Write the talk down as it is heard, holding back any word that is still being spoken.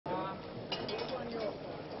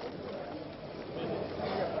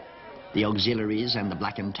The auxiliaries and the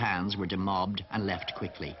black and tans were demobbed and left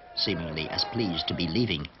quickly, seemingly as pleased to be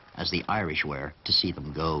leaving as the Irish were to see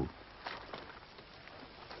them go.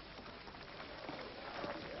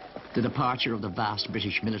 The departure of the vast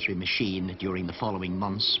British military machine during the following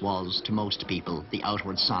months was, to most people, the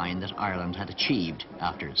outward sign that Ireland had achieved,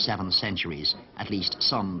 after 7 centuries, at least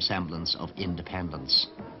some semblance of independence.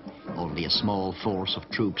 Only a small force of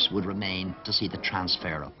troops would remain to see the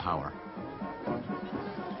transfer of power.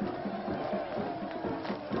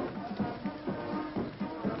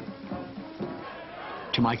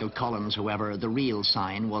 To Michael Collins, however, the real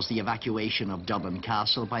sign was the evacuation of Dublin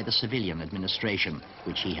Castle by the civilian administration,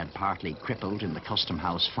 which he had partly crippled in the Custom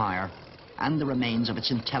House fire, and the remains of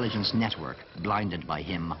its intelligence network blinded by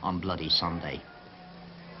him on Bloody Sunday.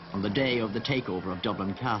 On the day of the takeover of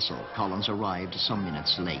Dublin Castle, Collins arrived some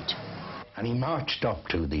minutes late. And he marched up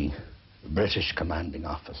to the British commanding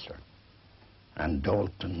officer, and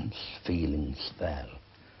Dalton's feelings fell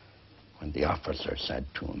when the officer said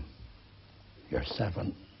to him, "You're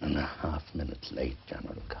 7.5 minutes late,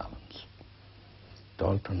 General Collins."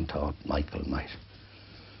 Dalton thought Michael might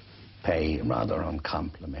pay a rather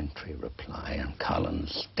uncomplimentary reply, and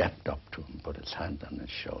Collins stepped up to him, put his hand on his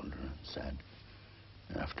shoulder and said,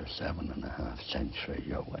 "After 7.5 centuries,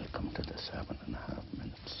 you're welcome to the 7.5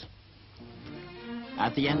 minutes.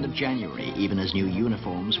 At the end of January, even as new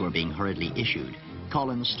uniforms were being hurriedly issued,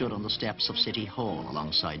 Collins stood on the steps of City Hall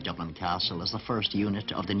alongside Dublin Castle as the first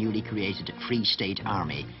unit of the newly created Free State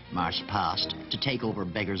Army marched past to take over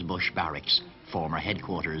Beggars Bush Barracks, former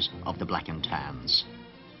headquarters of the Black and Tans.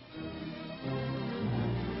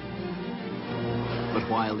 But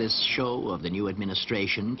while this show of the new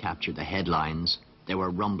administration captured the headlines, there were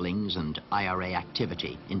rumblings and IRA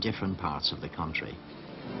activity in different parts of the country.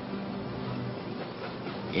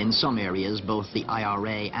 In some areas, both the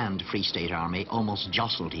IRA and Free State Army almost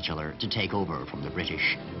jostled each other to take over from the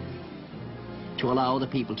British. To allow the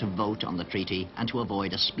people to vote on the treaty and to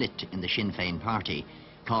avoid a split in the Sinn Féin party,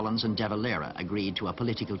 Collins and De Valera agreed to a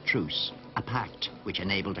political truce, a pact which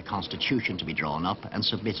enabled a constitution to be drawn up and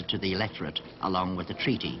submitted to the electorate along with the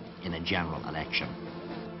treaty in a general election.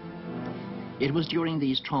 It was during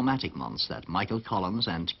these traumatic months that Michael Collins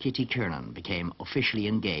and Kitty Kiernan became officially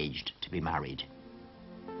engaged to be married.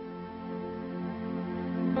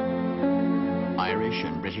 Irish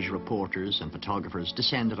and British reporters and photographers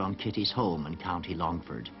descended on Kitty's home in County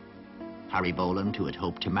Longford. Harry Boland, who had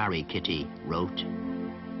hoped to marry Kitty, wrote,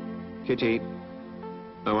 "Kitty,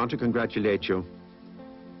 I want to congratulate you.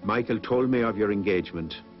 Michael told me of your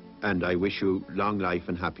engagement, and I wish you long life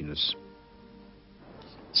and happiness."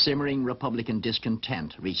 Simmering Republican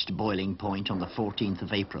discontent reached boiling point on the 14th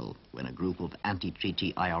of April, when a group of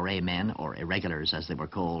anti-treaty IRA men, or irregulars as they were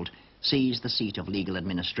called, seized the seat of legal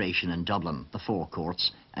administration in Dublin, the Four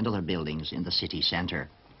Courts, and other buildings in the city centre.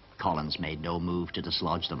 Collins made no move to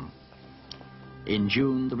dislodge them. In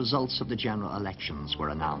June, the results of the general elections were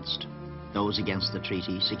announced. Those against the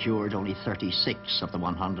treaty secured only 36 of the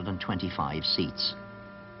 125 seats.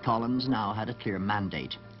 Collins now had a clear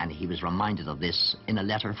mandate, and he was reminded of this in a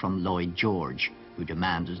letter from Lloyd George, who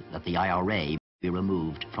demanded that the IRA be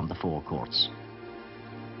removed from the Four Courts.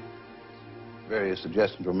 Various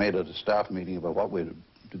suggestions were made at a staff meeting about what way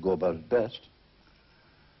to go about it best.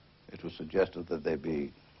 It was suggested that they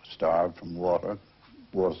be starved from water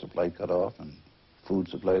supply cut off, and food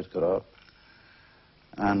supplies cut off.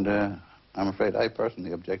 And I'm afraid I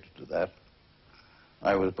personally objected to that.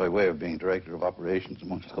 I was by way of being director of operations,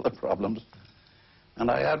 amongst other problems, and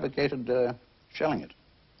I advocated shelling it.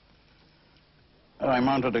 I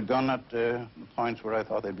mounted a gun at the points where I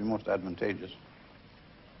thought they'd be most advantageous.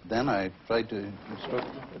 Then I tried to instruct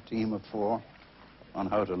a team of 4 on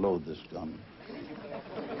how to load this gun.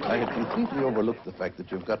 I had completely overlooked the fact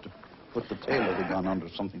that you've got to put the tail of the gun under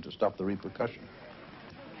something to stop the repercussion.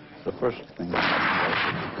 The first thing that happened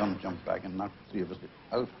was that the gun jumped back and knocked 3 of us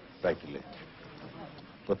out, practically.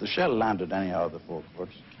 But the shell landed anyhow at the Four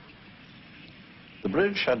Courts. The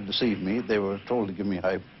British had deceived me. They were told to give me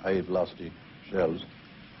high-velocity shells.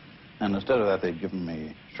 And instead of that, they'd given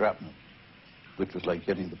me shrapnel, which was like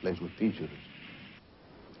hitting the place with pea shooters.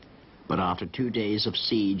 But after 2 days of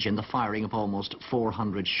siege and the firing of almost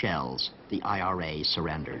 400 shells, the IRA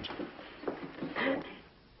surrendered.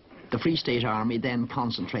 The Free State Army then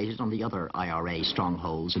concentrated on the other IRA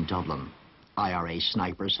strongholds in Dublin. IRA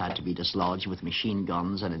snipers had to be dislodged with machine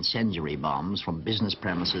guns and incendiary bombs from business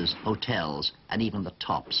premises, hotels, and even the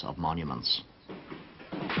tops of monuments.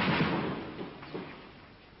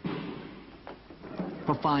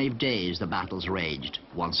 For 5 days, the battles raged.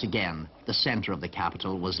 Once again, the center of the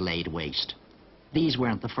capital was laid waste. These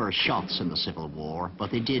weren't the first shots in the Civil War,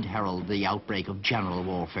 but they did herald the outbreak of general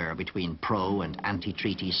warfare between pro- and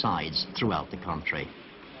anti-treaty sides throughout the country.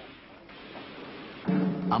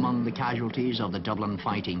 Among the casualties of the Dublin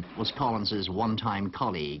fighting was Collins's one-time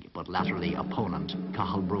colleague, but latterly opponent,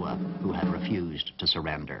 Cathal Brugha, who had refused to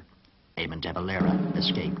surrender. Eamon de Valera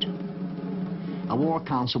escaped. A war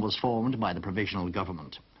council was formed by the provisional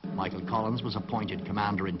government. Michael Collins was appointed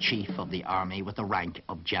commander-in-chief of the army with the rank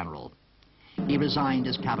of general. He resigned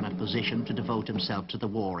his cabinet position to devote himself to the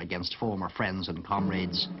war against former friends and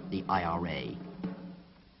comrades, the IRA.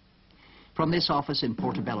 From this office in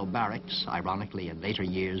Portobello Barracks, ironically in later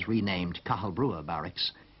years renamed Cathal Brugha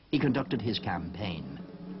Barracks, he conducted his campaign.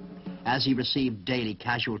 As he received daily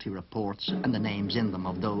casualty reports and the names in them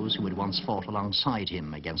of those who had once fought alongside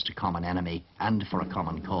him against a common enemy and for a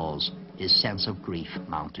common cause, his sense of grief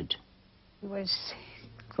mounted. He was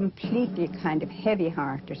completely kind of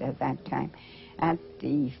heavy-hearted at that time at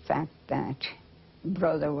the fact that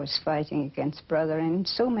brother was fighting against brother, and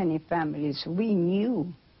so many families we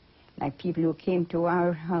knew, like people who came to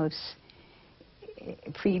our house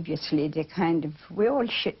previously,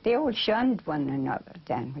 they all shunned one another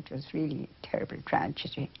then, which was really a terrible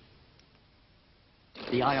tragedy.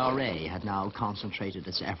 The IRA had now concentrated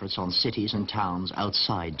its efforts on cities and towns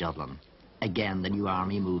outside Dublin. Again, the new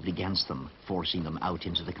army moved against them, forcing them out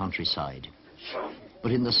into the countryside.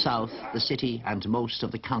 But in the south, the city and most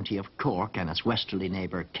of the county of Cork and its westerly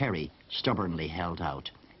neighbour Kerry stubbornly held out,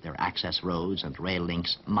 their access roads and rail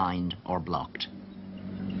links mined or blocked.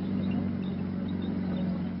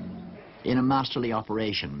 In a masterly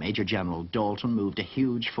operation, Major General Dalton moved a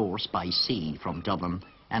huge force by sea from Dublin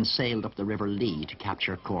and sailed up the River Lee to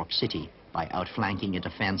capture Cork City by outflanking a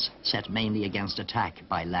defence set mainly against attack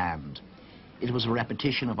by land. It was a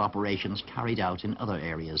repetition of operations carried out in other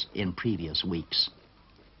areas in previous weeks.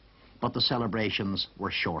 But the celebrations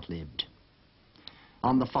were short-lived.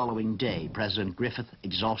 On the following day, President Griffith,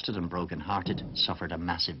 exhausted and broken-hearted, suffered a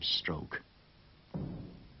massive stroke.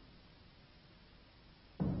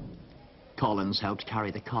 Collins helped carry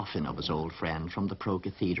the coffin of his old friend from the Pro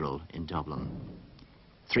Cathedral in Dublin.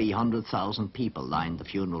 300,000 people lined the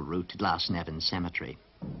funeral route to Glasnevin Cemetery.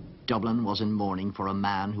 Dublin was in mourning for a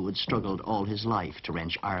man who had struggled all his life to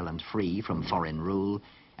wrench Ireland free from foreign rule,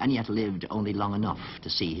 and yet lived only long enough to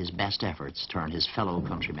see his best efforts turn his fellow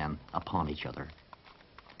countrymen upon each other.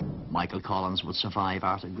 Michael Collins would survive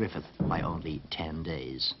Arthur Griffith by only 10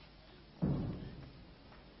 days.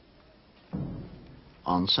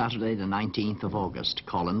 On Saturday, the 19th of August,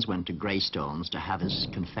 Collins went to Greystones to have his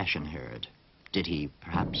confession heard. Did he,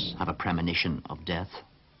 perhaps, have a premonition of death?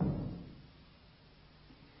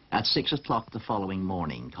 At 6 o'clock the following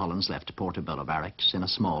morning, Collins left Portobello Barracks in a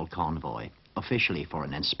small convoy, officially for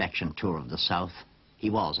an inspection tour of the south. He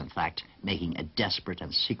was, in fact, making a desperate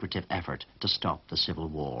and secretive effort to stop the Civil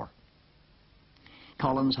War.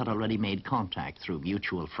 Collins had already made contact through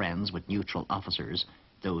mutual friends with neutral officers,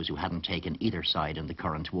 those who hadn't taken either side in the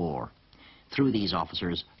current war. Through these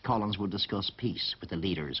officers, Collins would discuss peace with the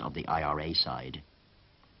leaders of the IRA side.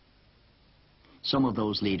 Some of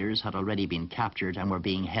those leaders had already been captured and were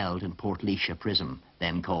being held in Portlaoise prison,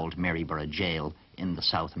 then called Maryborough Jail, in the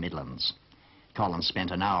South Midlands. Collins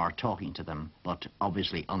spent an hour talking to them, but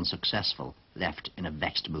obviously unsuccessful, left in a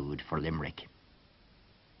vexed mood for Limerick.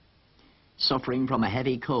 Suffering from a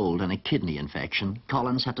heavy cold and a kidney infection,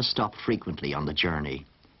 Collins had to stop frequently on the journey.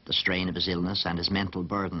 The strain of his illness and his mental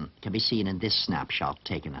burden can be seen in this snapshot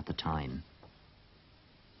taken at the time.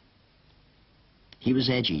 He was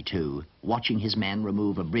edgy too. Watching his men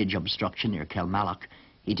remove a bridge obstruction near Kilmallock,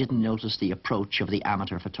 he didn't notice the approach of the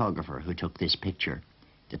amateur photographer who took this picture.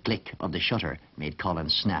 The click of the shutter made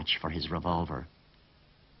Collins snatch for his revolver.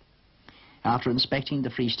 After inspecting the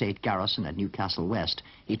Free State garrison at Newcastle West,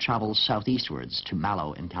 he travelled southeastwards to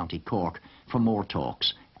Mallow in County Cork for more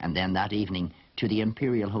talks, and then that evening to the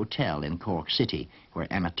Imperial Hotel in Cork City,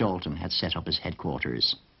 where Emmett Dalton had set up his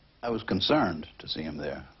headquarters. I was concerned to see him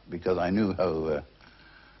there because I knew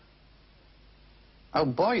how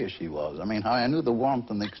boyish he was. I mean, how I knew the warmth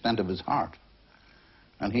and the extent of his heart.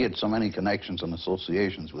 And he had so many connections and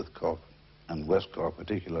associations with Cork, and West Cork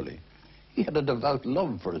particularly. He had a devout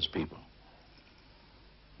love for his people.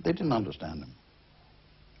 They didn't understand him.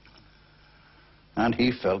 And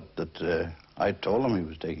he felt that I told him he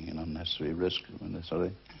was taking an unnecessary risk.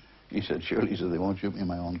 He said, surely, he said, they won't shoot me in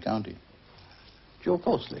my own county.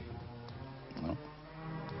 Jocosely,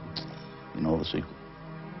 you know the sequel.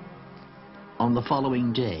 On the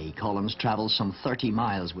following day, Collins travelled some 30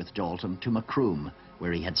 miles with Dalton to Macroom,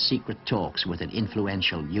 where he had secret talks with an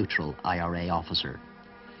influential neutral IRA officer.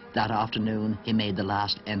 That afternoon, he made the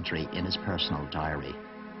last entry in his personal diary.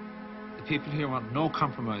 The people here want no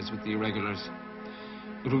compromise with the irregulars.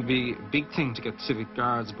 It will be a big thing to get civic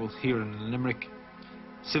guards both here and in Limerick.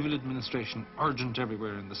 Civil administration urgent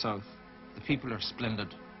everywhere in the south. The people are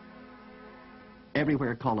splendid.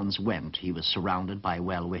 Everywhere Collins went, he was surrounded by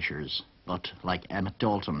well-wishers. But, like Emmett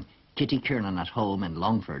Dalton, Kitty Kiernan at home in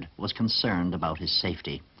Longford was concerned about his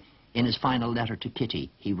safety. In his final letter to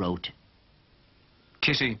Kitty, he wrote,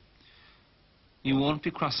 Kitty, you won't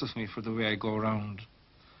be cross with me for the way I go around.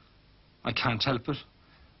 I can't help it.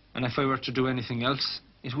 And if I were to do anything else,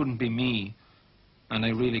 it wouldn't be me. And I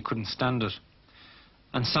really couldn't stand it.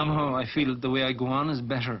 And somehow I feel the way I go on is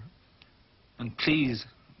better. And please,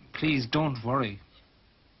 please don't worry.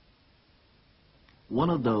 One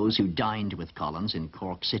of those who dined with Collins in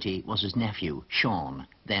Cork City was his nephew, Sean,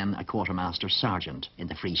 then a quartermaster sergeant in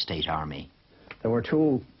the Free State Army. There were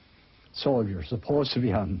two soldiers supposed to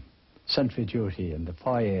be on sentry duty in the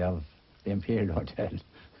foyer of the Imperial Hotel,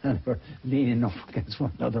 and were leaning up against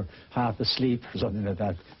one another, half asleep or something like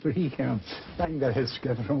that. But he came, banged their heads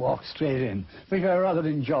together and walked straight in, which I rather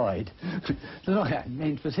enjoyed. Look, I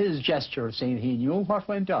mean, it was his gesture of saying he knew what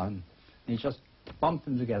went on. And he just bumped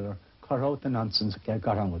them together, cut out the nonsense,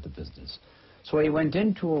 got on with the business. So he went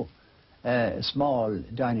into a small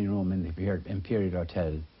dining room in the Imperial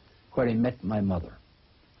Hotel where he met my mother,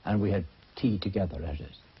 and we had tea together at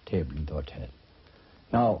a table in the hotel.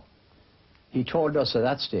 Now, he told us at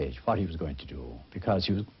that stage what he was going to do, because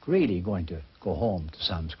he was really going to go home to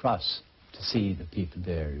Sam's Cross to see the people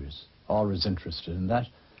there. He was always interested in that.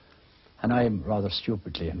 And I rather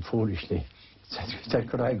stupidly and foolishly said,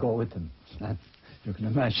 could I go with him? And you can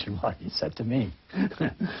imagine what he said to me.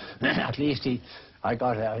 At least I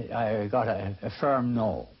got a firm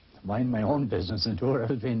no. Mind my own business and do what I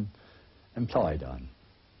was being employed on.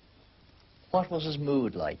 What was his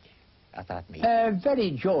mood like at that meeting?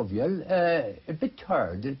 Very jovial, a bit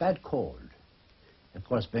tired, a bad cold. Of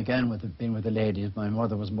course, began with being with the ladies. My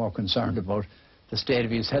mother was more concerned about the state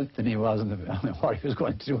of his health than he was and what he was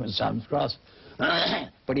going to do in Sam's Cross.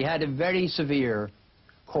 But he had a very severe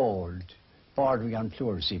cold, bordering on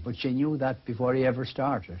pleurisy, but she knew that before he ever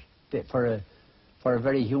started. For a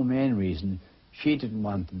very humane reason, she didn't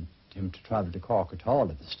want him to travel to Cork at all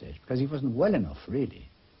at this stage, because he wasn't well enough, really.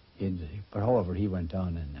 But however, he went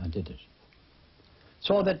on and did it.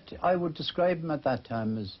 So that I would describe him at that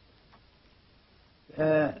time as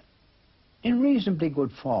in reasonably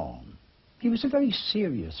good form. He was a very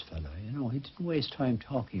serious fellow, you know. He didn't waste time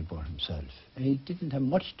talking about himself. He didn't have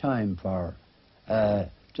much time for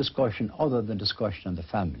discussion other than discussion on the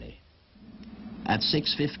family. At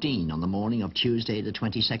 6:15 on the morning of Tuesday, the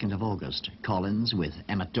 22nd of August, Collins, with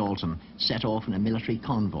Emmett Dalton, set off in a military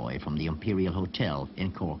convoy from the Imperial Hotel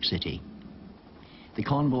in Cork City. The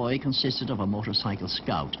convoy consisted of a motorcycle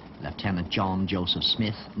scout, Lieutenant John Joseph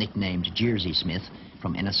Smith, nicknamed Jersey Smith,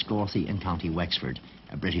 from Enniscorthy in County Wexford,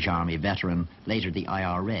 a British Army veteran, later the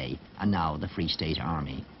IRA, and now the Free State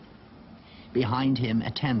Army. Behind him,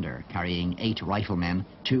 a tender carrying 8 riflemen,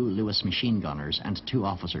 2 Lewis machine gunners, and 2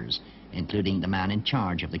 officers, including the man in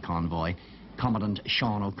charge of the convoy, Commandant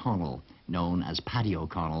Sean O'Connell, known as Paddy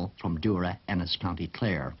O'Connell, from Dura, Ennis, County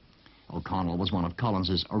Clare. O'Connell was one of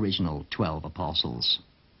Collins's original 12 apostles.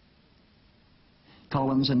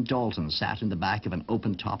 Collins and Dalton sat in the back of an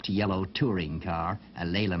open-topped yellow touring car, a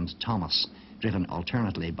Leyland Thomas, driven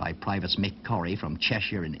alternately by Privates Mick Corrie from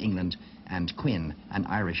Cheshire in England and Quinn, an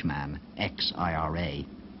Irishman, ex-IRA.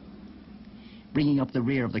 Bringing up the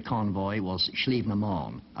rear of the convoy was Slieve na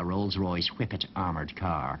Món, a Rolls-Royce Whippet armoured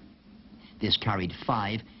car. This carried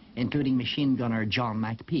 5, including machine gunner John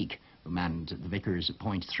McPeak, who manned the Vickers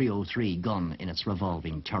 .303 gun in its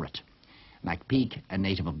revolving turret. McPeak, a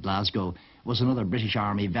native of Glasgow, was another British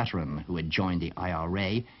Army veteran who had joined the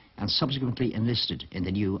IRA and subsequently enlisted in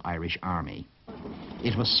the new Irish Army.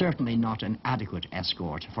 It was certainly not an adequate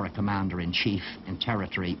escort for a commander-in-chief in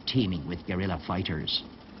territory teeming with guerrilla fighters.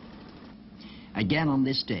 Again on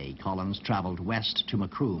this day, Collins travelled west to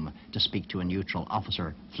Macroom to speak to a neutral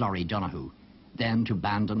officer, Florrie Donoghue, then to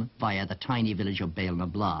Bandon via the tiny village of Beal Na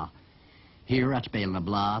Blath. Here at Beal Na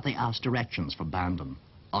Blath, they asked directions for Bandon.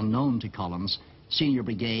 Unknown to Collins, senior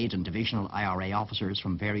brigade and divisional IRA officers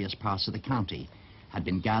from various parts of the county had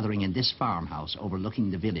been gathering in this farmhouse overlooking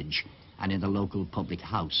the village and in the local public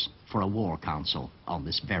house for a war council on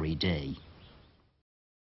this very day.